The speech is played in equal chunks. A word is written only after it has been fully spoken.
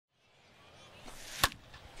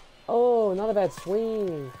Oh, not a bad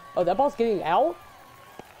swing. Oh, that ball's getting out?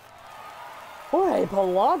 Jorge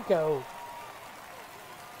Polanco.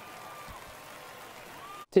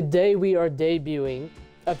 Today we are debuting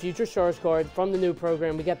a Future Stars card from the new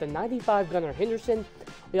program. We got the 95 Gunnar Henderson.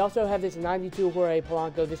 We also have this 92 Jorge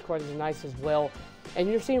Polanco. This card is nice as well. And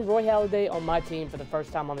you're seeing Roy Halladay on my team for the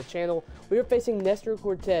first time on the channel. We are facing Nestor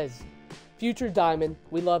Cortez, Future Diamond.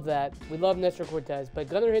 We love that. We love Nestor Cortez. But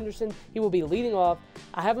Gunnar Henderson, he will be leading off.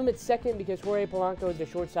 I have him at second because Jorge Polanco is the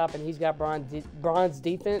shortstop and he's got bronze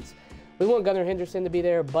defense. We want Gunnar Henderson to be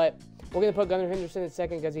there, but we're going to put Gunnar Henderson at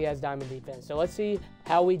second because he has diamond defense. So let's see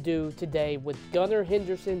how we do today with Gunnar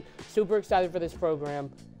Henderson. Super excited for this program.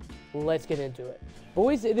 Let's get into it.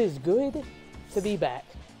 Boys, it is good to be back.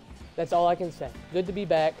 That's all I can say. Good to be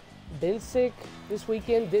back. Been sick this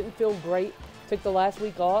weekend. Didn't feel great. Took the last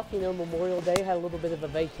week off. You know, Memorial Day. Had a little bit of a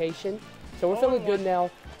vacation. So we're feeling good now.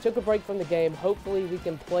 Took a break from the game. Hopefully we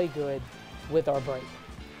can play good with our break.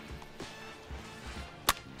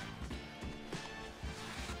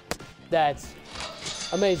 That's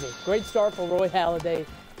amazing. Great start for Roy Halladay.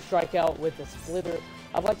 Strikeout with the splitter.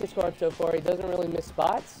 I've liked this card so far. He doesn't really miss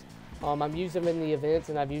spots. I've used him in the events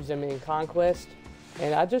and I've used him in Conquest.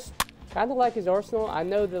 And I just kind of like his arsenal. I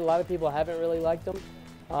know that a lot of people haven't really liked him.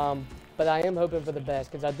 But I am hoping for the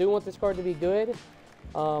best because I do want this card to be good.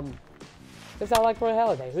 Because I like Roy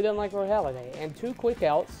Halladay. Who doesn't like Roy Halladay? And 2 quick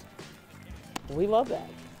outs. We love that.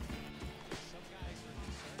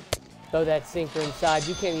 Throw that sinker inside.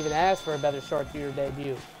 You can't even ask for a better start to your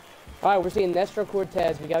debut. All right, we're seeing Nestor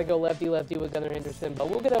Cortez. We got to go lefty-lefty with Gunnar Henderson, but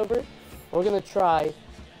we'll get over it. We're going to try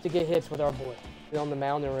to get hits with our boy. On the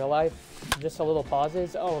mound in real life. Just a little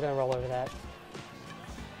pauses. Oh, we're going to roll over that.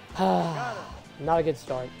 Not a good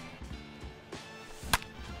start.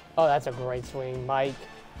 Oh, that's a great swing, Mike.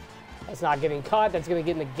 That's not getting caught. That's going to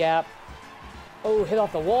get in the gap. Oh, hit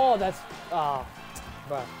off the wall. That's,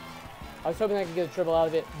 bruh. I was hoping I could get a triple out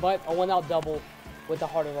of it, but a 1-out double with the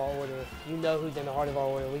heart of our order. You know who's in the heart of our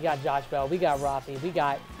order. We got Josh Bell. We got Rafi. We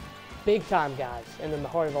got big-time guys in the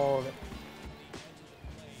heart of our order.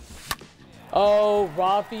 Oh,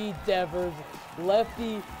 Rafi Devers,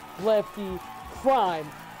 lefty, prime.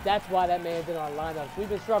 That's why that man's in our lineups. We've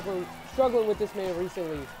been struggling with this man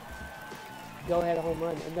recently. Go ahead, home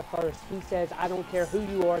run in the first. He says, I don't care who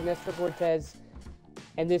you are, Nestor Cortez,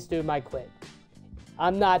 and this dude might quit.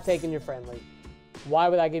 I'm not taking your friendly. Why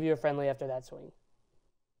would I give you a friendly after that swing?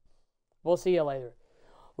 We'll see you later.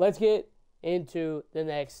 Let's get into the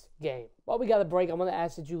next game. While we got a break, I want to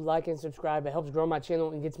ask that you like and subscribe. It helps grow my channel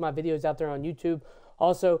and gets my videos out there on YouTube.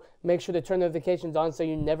 Also, make sure to turn notifications on so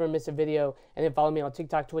you never miss a video. And then follow me on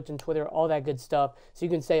TikTok, Twitch, and Twitter, all that good stuff, so you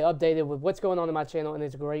can stay updated with what's going on in my channel, and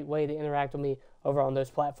it's a great way to interact with me over on those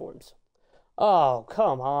platforms. Oh,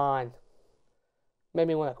 come on. Made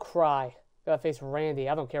me want to cry. Gotta face Randy.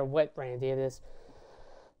 I don't care what Randy it is.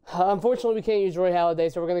 Unfortunately, we can't use Roy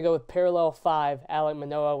Halladay, so we're going to go with Parallel 5, Alek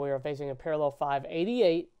Manoah. We are facing a Parallel 5,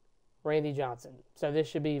 88, Randy Johnson. So this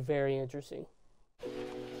should be very interesting.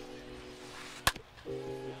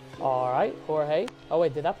 All right, Jorge. Oh,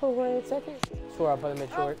 wait, did I put Jorge at second? Swear I put him at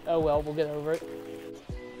short. Oh, well, we'll get over it.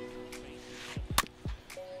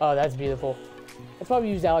 Oh, that's beautiful. Let's probably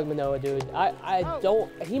use Alek Manoah, dude. I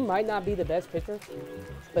don't... He might not be the best pitcher,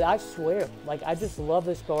 but I swear, like, I just love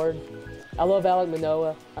this card. I love Alek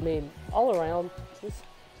Manoah. I mean, all around, just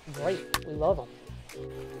great. We love him.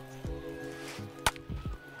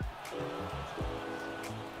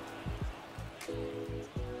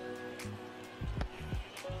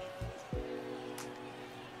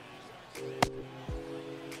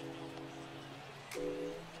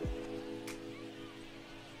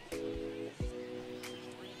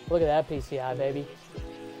 Look at that PCI, baby.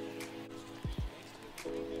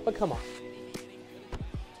 But come on.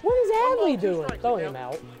 What is Adley doing? Throw him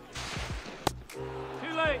out.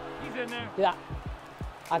 Too late. He's in there. Did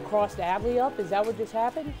I crossed Adley up? Is that what just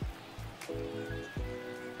happened?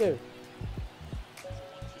 Dude.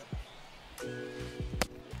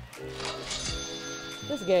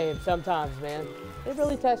 This game, sometimes, man, it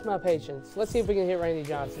really tests my patience. Let's see if we can hit Randy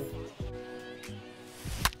Johnson.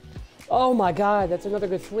 Oh my God, that's another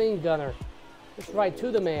good swing, Gunner. It's right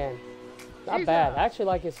to the man. Not bad. I actually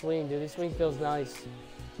like his swing, dude. His swing feels nice.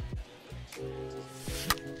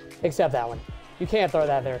 Except that one. You can't throw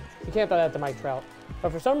that there. You can't throw that to Mike Trout.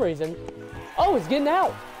 But for some reason, oh, it's getting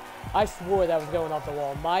out. I swore that was going off the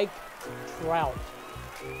wall. Mike Trout.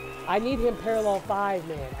 I need him parallel 5,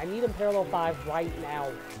 man. I need him parallel 5 right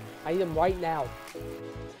now. I need him right now.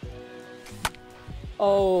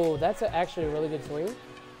 Oh, that's actually a really good swing.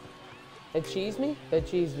 They cheesed me? They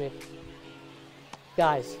cheesed me.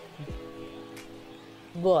 Guys,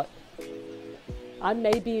 look. I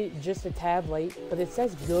may be just a tad late, but it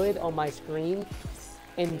says good on my screen,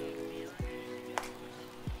 and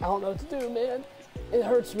I don't know what to do, man. It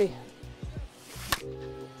hurts me.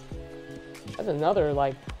 That's another,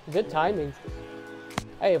 like, good timing.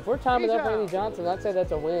 Hey, if we're timing up Randy Johnson, I'd say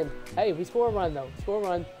that's a win. Hey, we score a run, though. Score a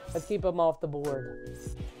run. Let's keep him off the board.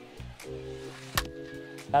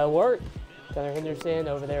 That'll work. Gunnar Henderson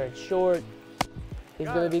over there at short. He's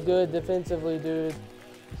going to be good defensively, dude.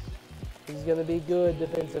 He's going to be good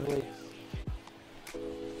defensively.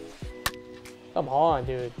 Come on,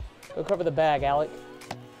 dude. Go cover the bag, Alec.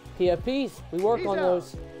 PFPs. We work on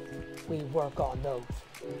those. We work on those.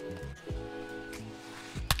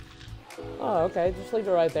 Oh, okay. Just leave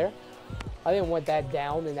it right there. I didn't want that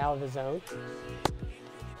down and out of the zone.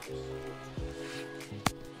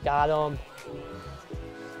 Got him.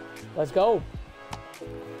 Let's go.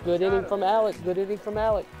 Good inning from Alec. Good inning from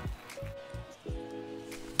Alec.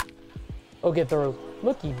 Oh, get through.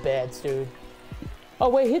 Mookie Betts, dude. Oh,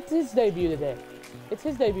 wait. It's his debut today. It's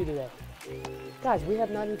his debut today. Guys, we have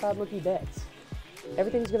 95 Mookie Betts.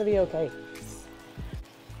 Everything's going to be okay.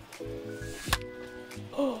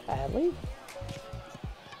 Oh, Adley?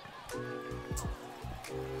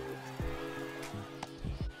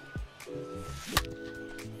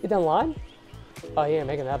 He done line? Oh, he ain't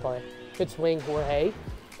making that play. Good swing, Jorge.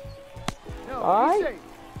 All right.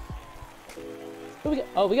 Who we got?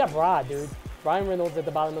 Oh, we got Brad, dude. Brian Reynolds at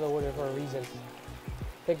the bottom of the order for a reason.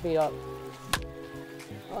 Pick me up.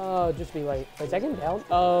 Oh, just be late. Wait, second down?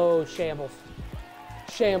 Oh, shambles.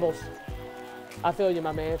 Shambles. I feel you,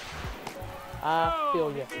 my man. I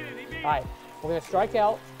feel you. All right, we're going to strike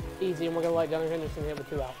out easy, and we're going to let Gunnar Henderson hit with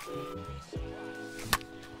 2 outs.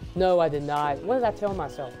 No, I did not. What did I tell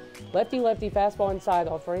myself? Lefty, lefty, fastball inside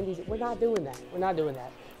off Randy. We're not doing that. We're not doing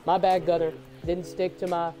that. My bad, Gunnar. Didn't stick to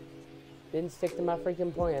my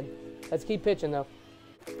freaking plan. Let's keep pitching, though.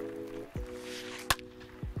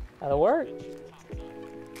 That'll work.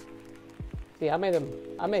 See, I made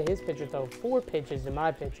his pitcher throw 4 pitches in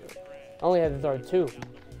my pitcher. I only had to throw 2.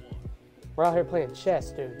 We're out here playing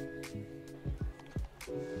chess, dude.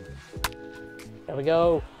 There we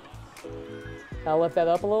go. I left that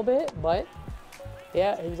up a little bit, but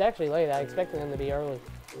yeah, he was actually late. I expected him to be early.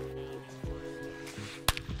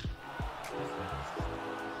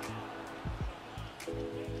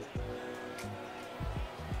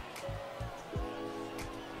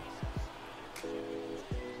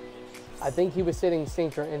 I think he was sitting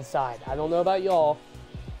sinker inside. I don't know about y'all.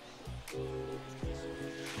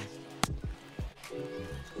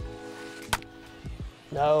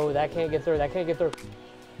 No, that can't get through. That can't get through.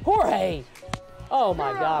 Jorge! Oh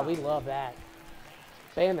my God, we love that.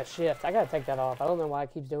 Ban the shift. I gotta take that off. I don't know why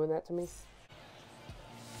it keeps doing that to me.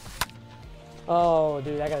 Oh,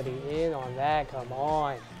 dude, I gotta be in on that. Come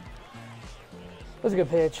on. That was a good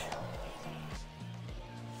pitch.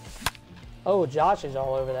 Oh, Josh is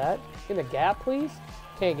all over that. In the gap, please.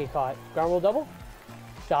 Can't get caught. Ground rule double.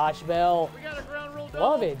 Josh Bell. We got a ground rule double.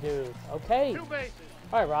 Love it, dude. Okay. 2 bases.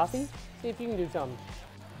 All right, Rafi. See if you can do something.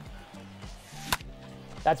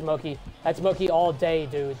 That's Mookie. That's Mookie all day,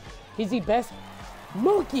 dude. He's the best.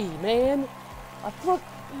 Mookie, man. I thought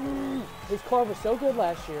his car was so good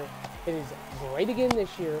last year. It is great again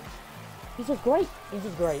this year. He's just great. He's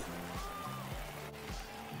just great.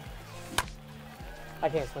 I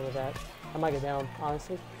can't swing with that. I might get down,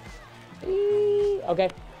 honestly. Okay.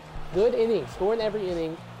 Good inning. Scoring every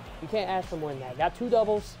inning. You can't ask for more than that. Got 2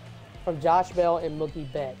 doubles from Josh Bell and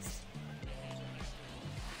Mookie Betts.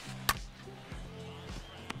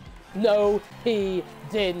 No, he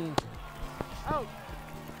didn't. Out.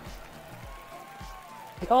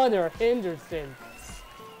 Gunnar Henderson.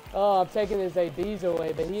 Oh, I'm taking his ABs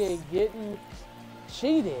away, but he ain't getting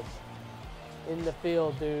cheated in the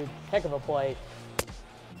field, dude. Heck of a play.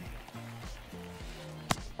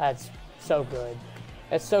 That's so good.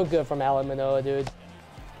 That's so good from Alek Manoah, dude.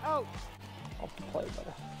 Out. Off the play,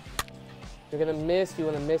 brother. You're gonna miss. You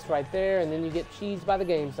want to miss right there, and then you get cheesed by the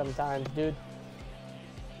game sometimes, dude.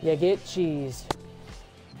 You get cheese.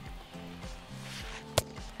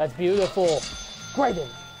 That's beautiful. Great in.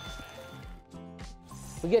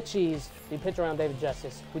 We get cheese. We pitch around David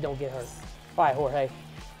Justice. We don't get hurt. All right, Jorge.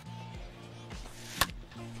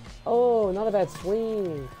 Oh, not a bad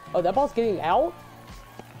swing. Oh, that ball's getting out?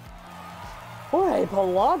 Jorge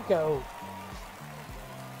Polanco.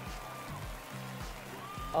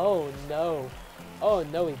 Oh, no. Oh,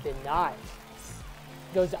 no, he did not.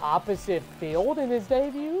 Goes opposite field in his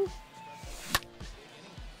debut?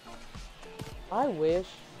 I wish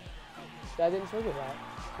that I didn't swing at that.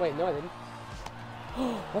 Wait, no, I didn't.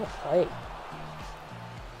 What a play.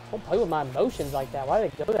 Don't play with my emotions like that. Why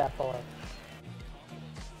did it go that far?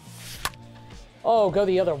 Oh, go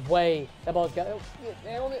the other way. That ball's got to get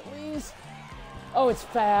down at least. Oh, it's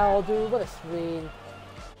foul, dude. What a swing.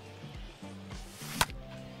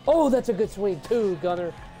 Oh, that's a good swing, too,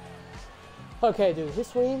 Gunner. Okay, dude. His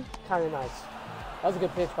swing, kind of nice. That was a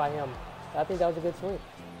good pitch by him. I think that was a good swing.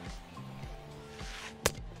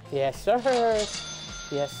 Yes, sir.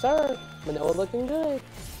 Yes, sir. Manoa looking good.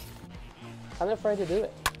 I'm not afraid to do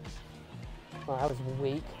it. Oh, that was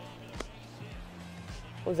weak.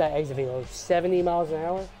 What was that exit velo? 70 miles an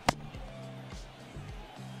hour?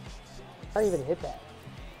 I didn't even hit that.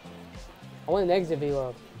 I want an exit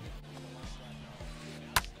velo.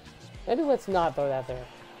 Maybe let's not throw that there.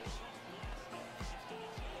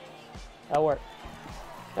 That'll work.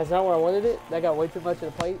 That's not where I wanted it. That got way too much of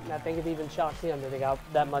the plate, and I think it even shocked him that they got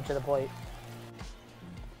that much of the plate.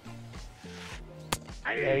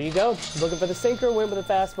 There you go. Looking for the sinker, went with a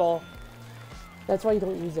fastball. That's why you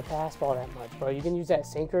don't use the fastball that much, bro. You can use that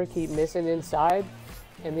sinker, keep missing inside,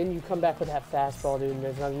 and then you come back with that fastball, dude, and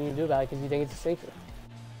there's nothing you can do about it because you think it's a sinker.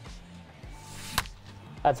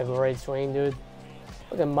 That's a great swing, dude.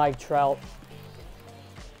 Look at Mike Trout.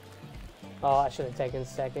 Oh, I should have taken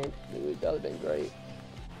second. Dude, that would have been great.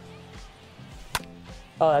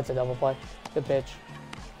 Oh, that's a double play. Good pitch.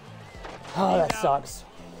 Oh, that sucks.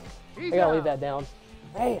 I gotta leave that down.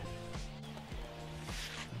 Hey!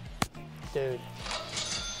 Dude.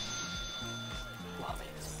 Love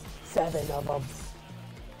it. 7 of them.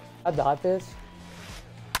 I got this.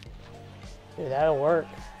 Dude, that'll work.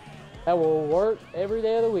 That will work every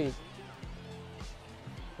day of the week.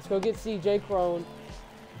 Let's go get CJ Crone.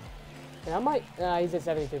 And I might... Nah, he's at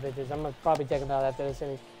 72 pitches. I'm going to probably take him out after this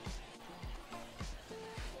inning.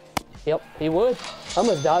 Yep, he would. I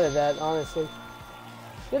almost dotted that, honestly.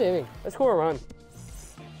 Good inning. Let's score a run.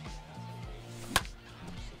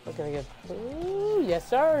 What can I get? Ooh, yes,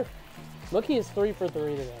 sir. Look, he is 3 for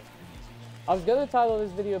 3 today. I was going to title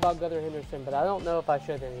this video about Gunnar Henderson, but I don't know if I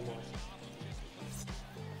should anymore.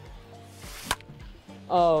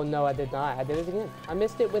 Oh, no, I did not. I did it again. I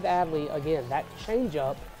missed it with Adley again. That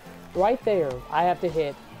changeup right there, I have to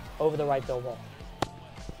hit over the right field wall.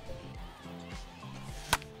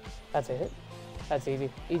 That's a hit. That's easy.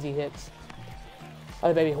 Easy hits.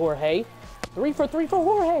 Oh, baby, Jorge. 3 for 3 for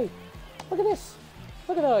Jorge. Look at this.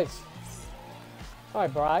 Look at those. All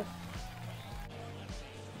right, Bri.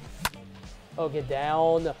 Oh, get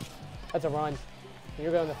down. That's a run.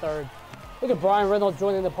 You're going to third. Look at Brian Reynolds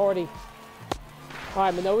joining the party. All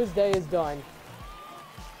right, Manoa's day is done.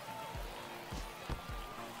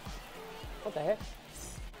 What the heck?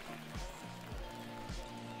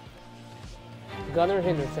 Gunnar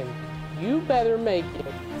Henderson, you better make it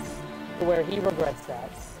to where he regrets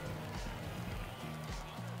that.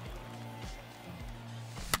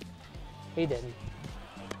 He didn't.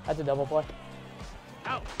 That's a double play.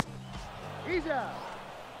 Out. He's out.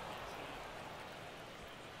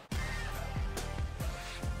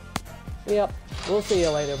 Yep. We'll see you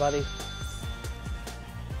later, buddy.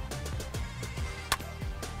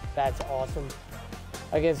 That's awesome.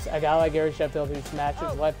 Against a guy like Gary Sheffield who smashes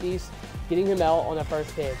lefties, getting him out on the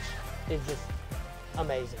first pitch is just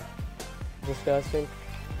amazing. Disgusting.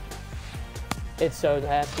 It's so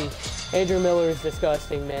nasty. Andrew Miller is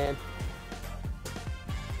disgusting, man.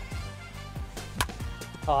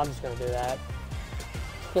 Oh, I'm just going to do that.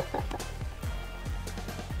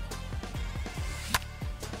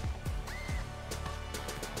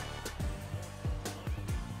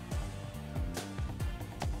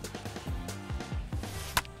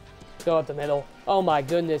 Go up the middle. Oh my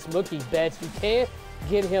goodness, Mookie Betts. You can't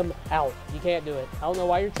get him out. You can't do it. I don't know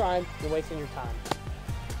why you're trying. You're wasting your time.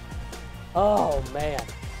 Oh man.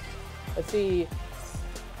 Let's see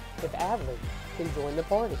if Adley can join the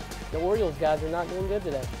party. The Orioles guys are not doing good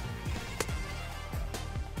today.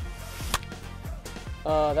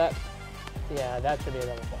 That should be a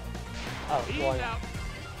double play. Oh, one out.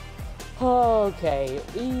 Okay,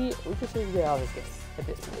 we just need to get out of this game at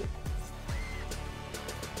this point.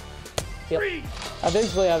 Yep.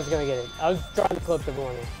 Eventually I was going to get it. I was trying to clip the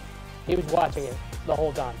corner. He was watching it the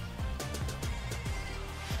whole time.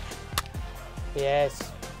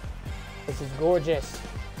 Yes. This is gorgeous.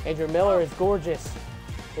 Andrew Miller is gorgeous.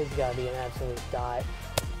 This has got to be an absolute dot.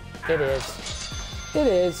 It is. It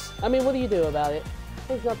is. I mean, what do you do about it?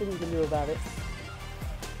 There's nothing you can do about it.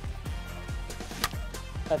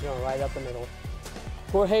 That's going right up the middle.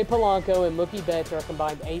 Jorge Polanco and Mookie Betts are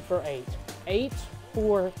combined 8 for 8. 8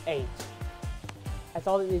 for 8. That's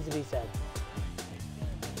all that needs to be said.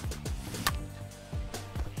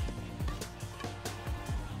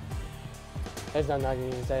 There's nothing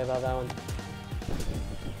you can say about that one.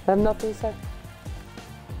 I have nothing to say.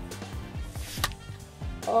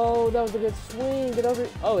 Oh, that was a good swing. Get over.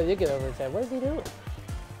 Oh, it did get over his head. What is he doing?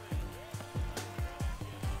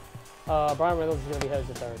 Brian Reynolds is going to be hosed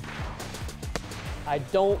to third. I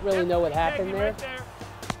don't really know what happened there.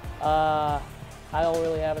 I don't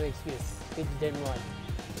really have an excuse. He just didn't run.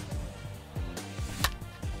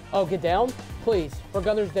 Oh, get down? Please. For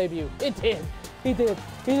Gunner's debut. It did. He did.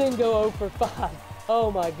 He didn't go 0 for 5.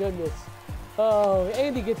 Oh, my goodness. Oh,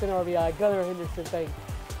 Andy gets an RBI. Gunnar Henderson, thank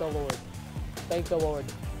the Lord. Thank the Lord.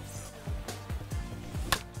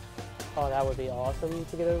 Oh, that would be awesome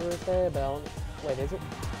to get over his head, but I don't... Wait, is it?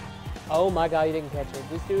 Oh, my God, he didn't catch it.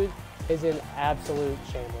 This dude is in absolute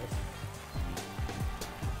shambles.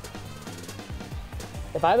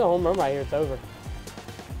 If I have a home run right here, it's over.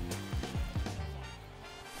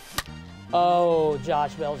 Oh,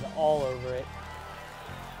 Josh Bell's all over it.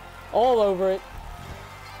 All over it.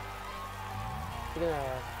 You're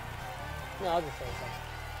gonna... No, I'll just say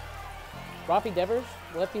something. Rafi Devers,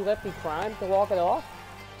 lefty crime to walk it off.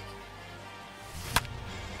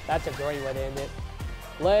 That's a great way to end it.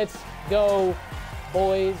 Let's go,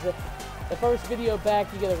 boys. The first video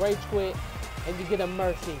back, you get a rage quit, and you get a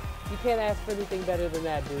mercy. You can't ask for anything better than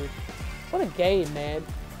that, dude. What a game, man.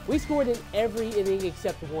 We scored in every inning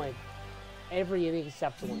except one. Every inning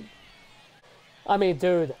except one. I mean,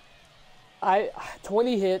 dude,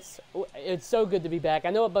 20 hits. It's so good to be back. I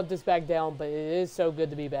know I bumped this back down, but it is so good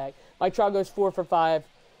to be back. Mike Trout goes 4 for 5.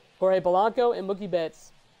 Jorge Polanco and Mookie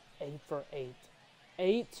Betts, 8 for 8.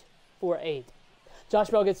 8 for 8. Josh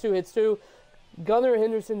Bell gets 2 hits, too. Gunnar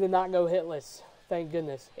Henderson did not go hitless. Thank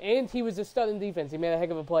goodness. And he was a stunning defense. He made a heck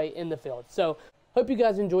of a play in the field. So, hope you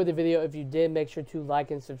guys enjoyed the video. If you did, make sure to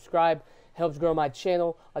like and subscribe. Helps grow my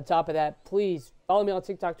channel. On top of that, please follow me on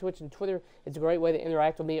TikTok, Twitch, and Twitter. It's a great way to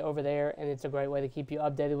interact with me over there, and it's a great way to keep you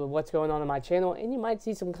updated with what's going on my channel. And you might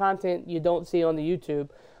see some content you don't see on the YouTube.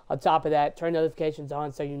 On top of that, turn notifications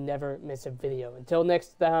on so you never miss a video. Until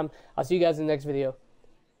next time, I'll see you guys in the next video.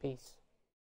 Peace.